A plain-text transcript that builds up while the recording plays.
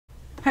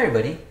Hi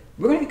everybody,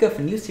 we're going to kick off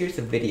a new series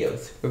of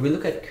videos where we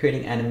look at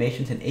creating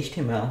animations in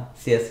HTML,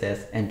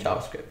 CSS, and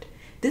JavaScript.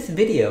 This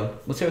video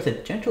will serve as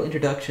a gentle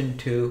introduction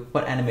to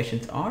what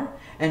animations are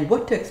and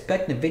what to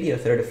expect in the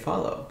videos that are to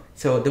follow.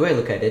 So the way I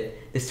look at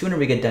it, the sooner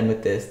we get done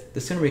with this,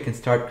 the sooner we can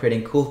start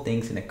creating cool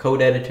things in a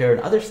code editor and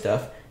other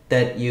stuff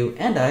that you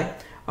and I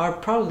are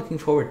probably looking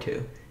forward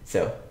to.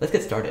 So let's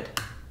get started.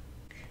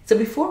 So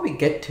before we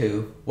get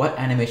to what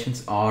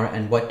animations are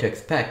and what to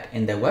expect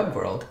in the web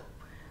world,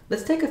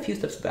 let's take a few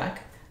steps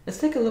back. Let's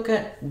take a look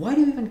at why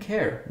do you even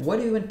care? Why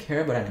do you even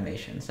care about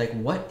animations? Like,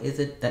 what is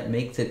it that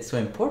makes it so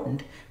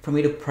important for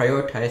me to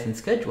prioritize and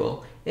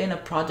schedule in a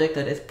project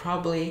that is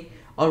probably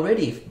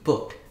already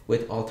booked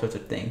with all sorts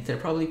of things that are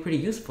probably pretty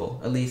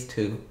useful, at least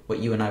to what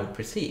you and I would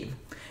perceive?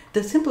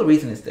 The simple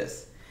reason is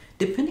this.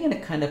 Depending on the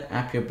kind of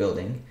app you're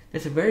building,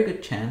 there's a very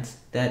good chance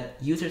that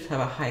users have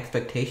a high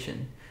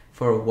expectation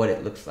for what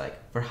it looks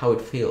like, for how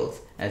it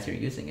feels as you're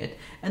using it.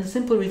 And the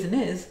simple reason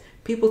is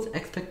people's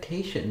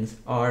expectations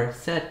are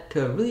set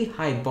to a really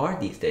high bar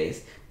these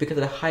days because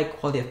of the high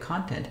quality of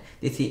content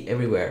they see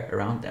everywhere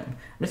around them.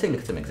 Let's take a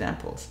look at some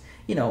examples.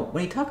 You know,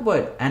 when you talk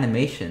about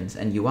animations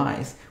and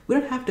UIs, we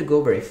don't have to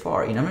go very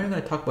far. You know, I'm not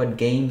going to talk about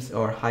games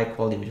or high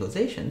quality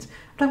visualizations.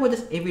 I'm talking about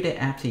just everyday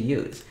apps you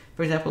use.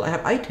 For example, I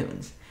have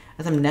iTunes.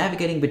 As I'm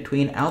navigating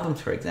between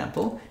albums, for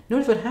example,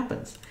 notice what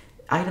happens.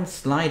 Items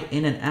slide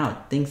in and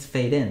out, things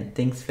fade in,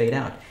 things fade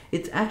out.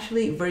 It's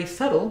actually very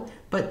subtle,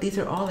 but these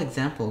are all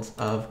examples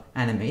of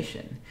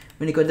animation.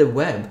 When you go to the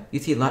web, you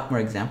see a lot more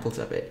examples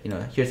of it. You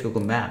know, here's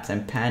Google Maps.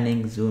 I'm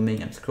panning,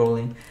 zooming, I'm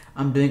scrolling.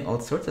 I'm doing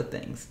all sorts of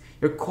things.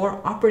 Your core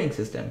operating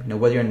system, you know,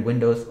 whether you're in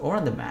Windows or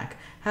on the Mac,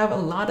 have a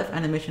lot of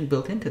animation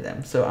built into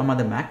them. So I'm on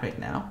the Mac right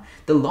now.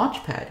 The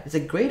Launchpad is a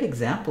great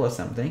example of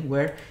something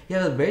where you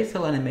have a very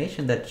subtle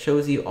animation that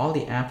shows you all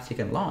the apps you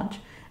can launch,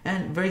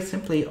 and very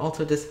simply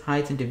also just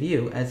hides into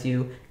view as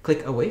you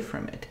click away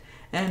from it.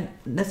 And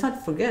let's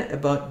not forget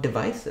about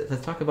devices.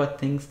 Let's talk about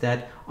things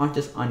that aren't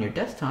just on your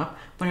desktop,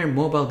 but on your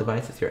mobile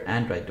devices, your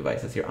Android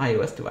devices, your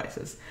iOS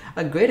devices.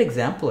 A great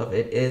example of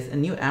it is a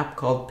new app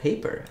called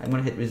Paper. I'm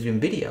going to hit resume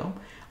video.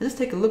 And just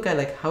take a look at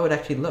like how it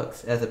actually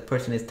looks as a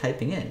person is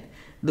typing in.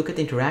 Look at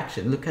the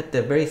interaction, look at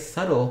the very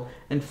subtle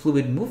and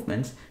fluid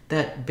movements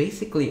that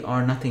basically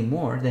are nothing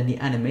more than the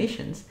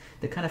animations,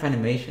 the kind of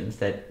animations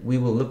that we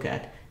will look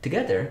at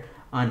together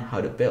on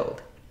how to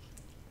build.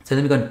 So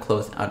then we're going to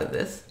close out of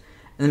this,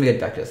 and then we get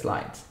back to the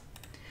slides.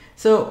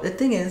 So the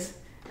thing is,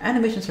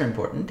 animations are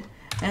important,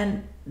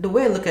 and the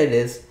way I look at it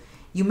is,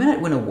 you may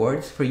not win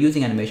awards for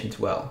using animations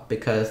well,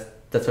 because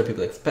that's what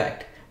people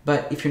expect.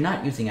 But if you're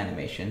not using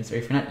animations, or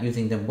if you're not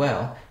using them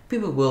well,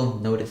 people will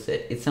notice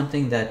it. It's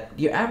something that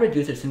your average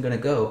user isn't going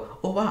to go,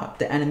 oh wow,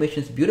 the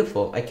animation is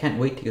beautiful, I can't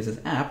wait to use this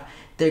app.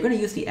 They're going to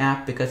use the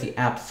app because the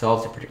app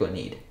solves a particular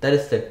need. That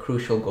is the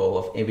crucial goal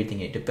of everything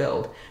you need to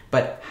build.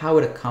 But how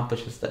it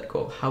accomplishes that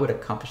goal, how it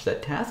accomplishes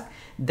that task,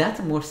 that's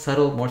a more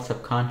subtle, more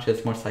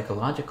subconscious, more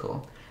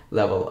psychological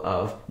level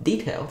of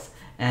details.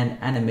 And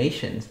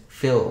animations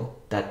fill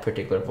that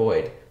particular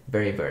void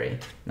very, very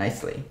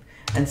nicely.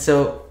 And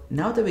so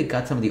now that we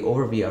got some of the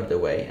overview out of the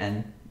way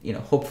and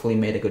hopefully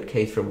made a good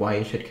case for why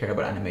you should care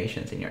about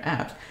animations in your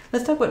apps,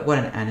 let's talk about what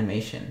an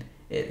animation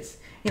is.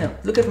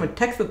 Look at it from a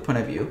textbook point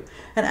of view,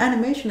 an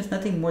animation is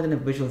nothing more than a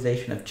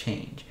visualization of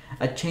change,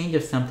 a change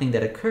of something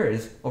that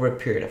occurs over a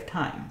period of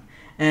time.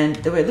 And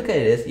the way I look at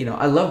it is,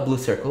 I love blue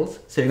circles,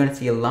 so you're going to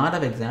see a lot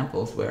of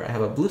examples where I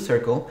have a blue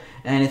circle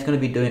and it's going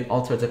to be doing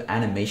all sorts of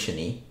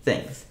animation-y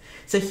things.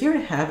 So here I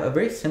have a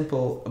very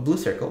simple blue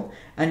circle,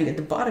 and at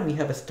the bottom you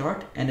have a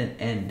start and an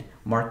end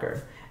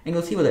marker. And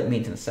you'll see what that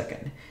means in a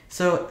second.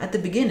 So at the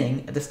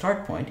beginning, at the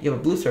start point, you have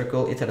a blue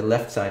circle, it's at the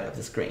left side of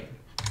the screen.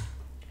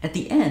 At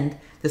the end,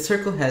 the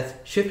circle has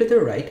shifted to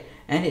the right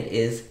and it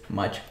is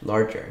much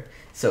larger.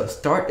 So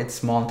start, it's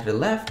small to the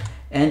left,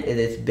 and it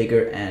is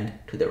bigger and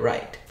to the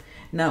right.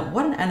 Now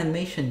what an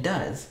animation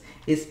does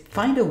is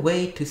find a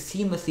way to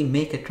seamlessly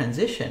make a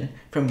transition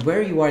from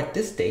where you are at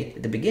this state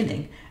at the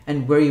beginning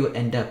and where you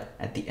end up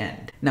at the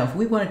end. Now if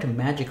we wanted to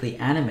magically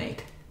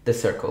animate the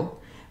circle,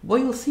 what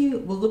you'll see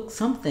will look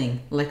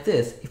something like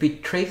this if we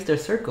trace the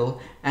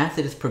circle as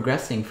it is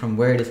progressing from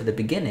where it is at the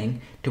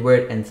beginning to where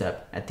it ends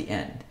up at the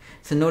end.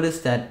 So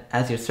notice that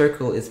as your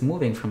circle is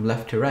moving from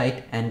left to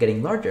right and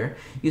getting larger,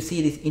 you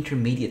see these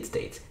intermediate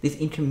states, these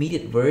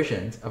intermediate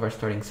versions of our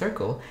starting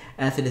circle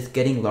as it is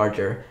getting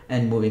larger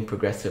and moving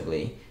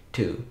progressively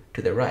to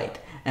the right.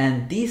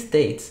 And these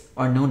states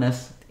are known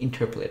as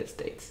interpolated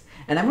states.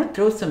 And I'm going to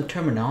throw some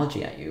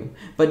terminology at you,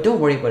 but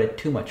don't worry about it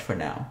too much for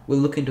now. We'll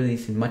look into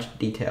these in much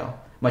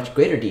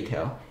greater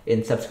detail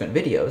in subsequent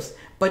videos,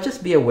 but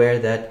just be aware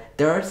that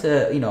there are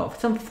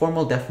some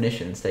formal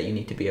definitions that you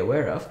need to be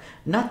aware of,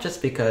 not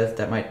just because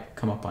that might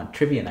come up on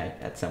trivia night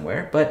at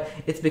somewhere, but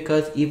it's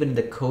because even in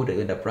the code that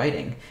you end up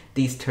writing,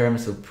 these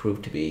terms will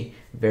prove to be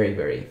very,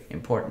 very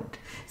important.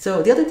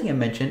 So the other thing I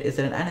mentioned is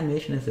that an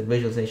animation is a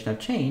visualization of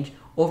change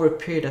over a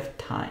period of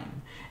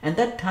time. And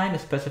that time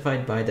is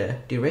specified by the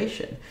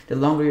duration. The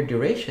longer your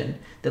duration,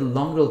 the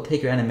longer it'll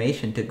take your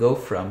animation to go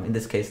from, in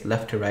this case,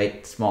 left to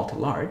right, small to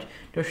large.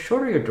 The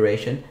shorter your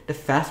duration, the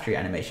faster your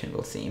animation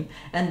will seem.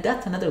 And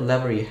that's another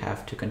lever you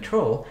have to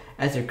control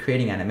as you're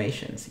creating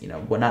animations.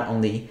 Not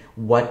only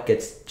what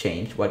gets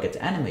changed, what gets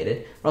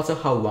animated, but also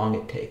how long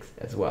it takes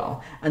as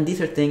well. And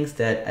these are things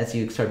that as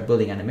you start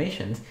building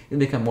animations, you'll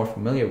become more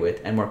familiar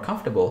with and more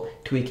comfortable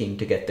tweaking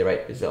to get the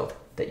right result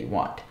that you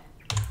want.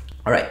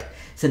 All right,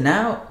 so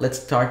now let's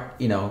start,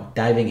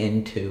 diving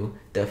into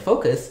the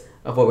focus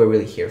of what we're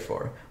really here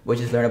for, which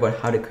is learn about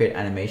how to create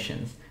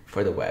animations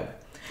for the web.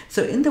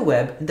 So in the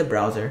web, in the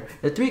browser,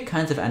 there are three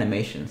kinds of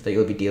animations that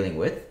you'll be dealing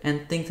with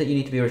and things that you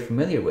need to be very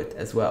familiar with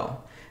as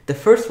well. The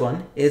first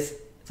one is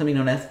something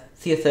known as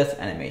CSS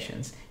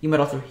animations. You might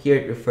also hear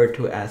it referred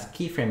to as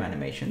keyframe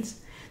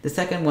animations. The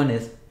second one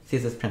is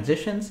CSS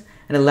Transitions,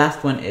 and the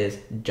last one is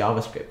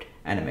JavaScript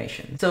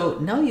animation. So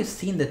now you've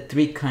seen the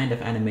three kind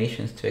of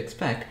animations to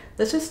expect,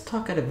 let's just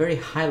talk at a very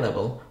high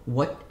level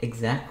what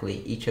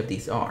exactly each of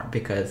these are,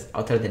 because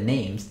outside of the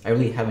names, I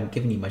really haven't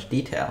given you much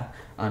detail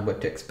on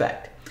what to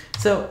expect.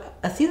 So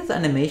a CSS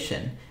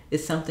animation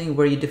is something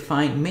where you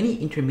define many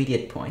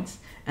intermediate points,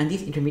 and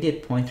these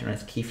intermediate points are known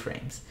as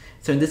keyframes.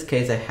 So in this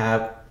case, I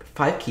have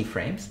 5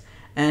 keyframes,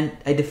 and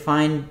I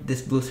define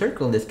this blue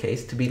circle in this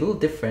case to be a little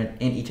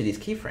different in each of these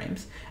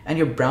keyframes, and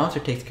your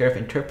browser takes care of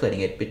interpolating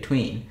it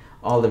between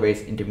all the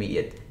various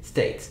intermediate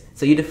states.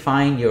 So you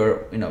define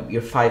your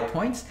 5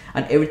 points,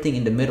 and everything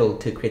in the middle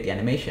to create the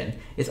animation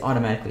is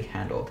automatically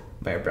handled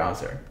by your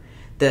browser.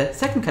 The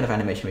second kind of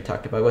animation we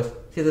talked about was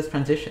CSS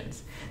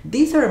Transitions.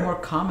 These are a more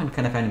common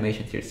kind of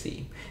animations you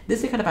see. This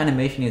is the kind of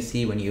animation you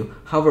see when you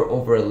hover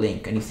over a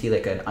link and you see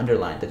like an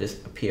underline that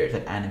just appears,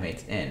 that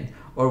animates in,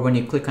 or when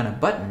you click on a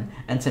button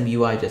and some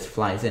UI just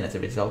flies in as a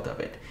result of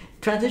it.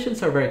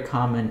 Transitions are very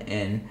common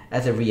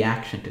as a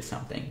reaction to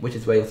something, which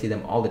is why you'll see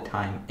them all the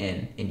time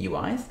in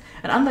UIs.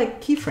 And unlike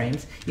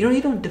keyframes,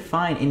 you don't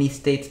define any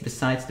states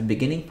besides the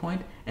beginning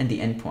point and the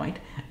end point,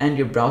 and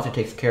your browser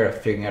takes care of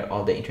figuring out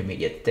all the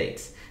intermediate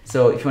states.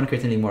 So if you want to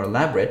create something more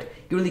elaborate,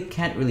 you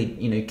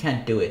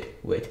can't do it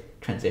with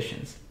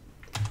transitions.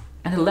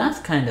 And the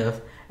last kind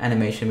of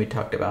animation we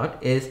talked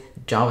about is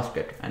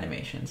JavaScript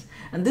animations.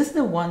 And this is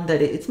the one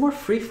that it's more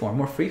freeform,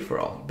 more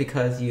free-for-all,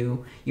 because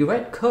you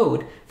write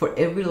code for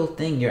every little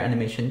thing your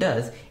animation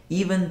does,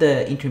 even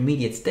the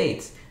intermediate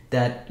states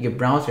that your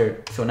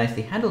browser so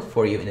nicely handled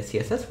for you in the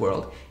CSS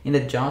world. In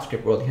the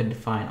JavaScript world, you can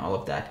define all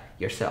of that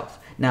yourself.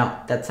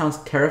 Now, that sounds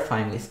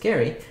terrifyingly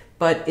scary,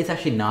 but it's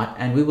actually not,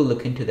 and we will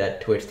look into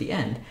that towards the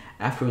end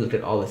after we looked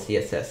at all the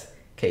CSS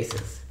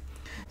cases.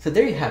 So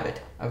there you have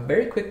it, a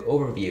very quick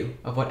overview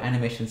of what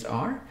animations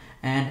are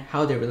and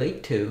how they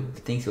relate to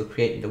the things you'll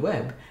create in the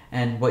web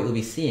and what you'll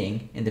be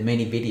seeing in the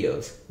many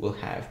videos we'll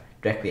have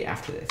directly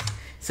after this.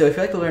 So if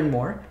you'd like to learn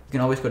more, you can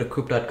always go to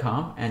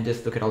coop.com and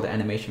just look at all the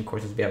animation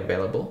courses we have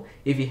available.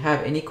 If you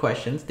have any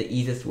questions, the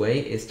easiest way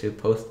is to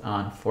post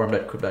on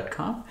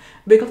forum.coop.com.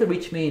 But you can also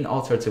reach me in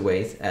all sorts of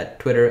ways at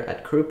Twitter,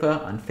 at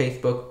Krupa, on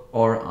Facebook,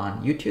 or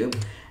on YouTube.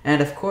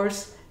 And of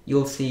course,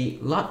 you'll see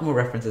a lot more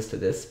references to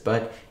this,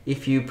 but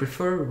if you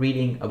prefer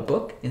reading a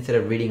book instead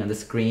of reading on the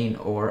screen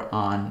or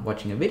on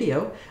watching a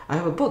video, I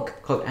have a book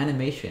called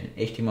Animation,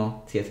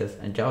 HTML, CSS,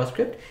 and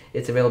JavaScript.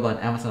 It's available on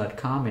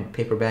Amazon.com in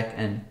paperback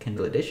and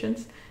Kindle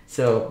editions,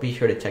 so be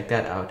sure to check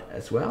that out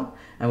as well.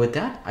 And with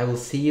that, I will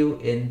see you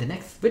in the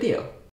next video.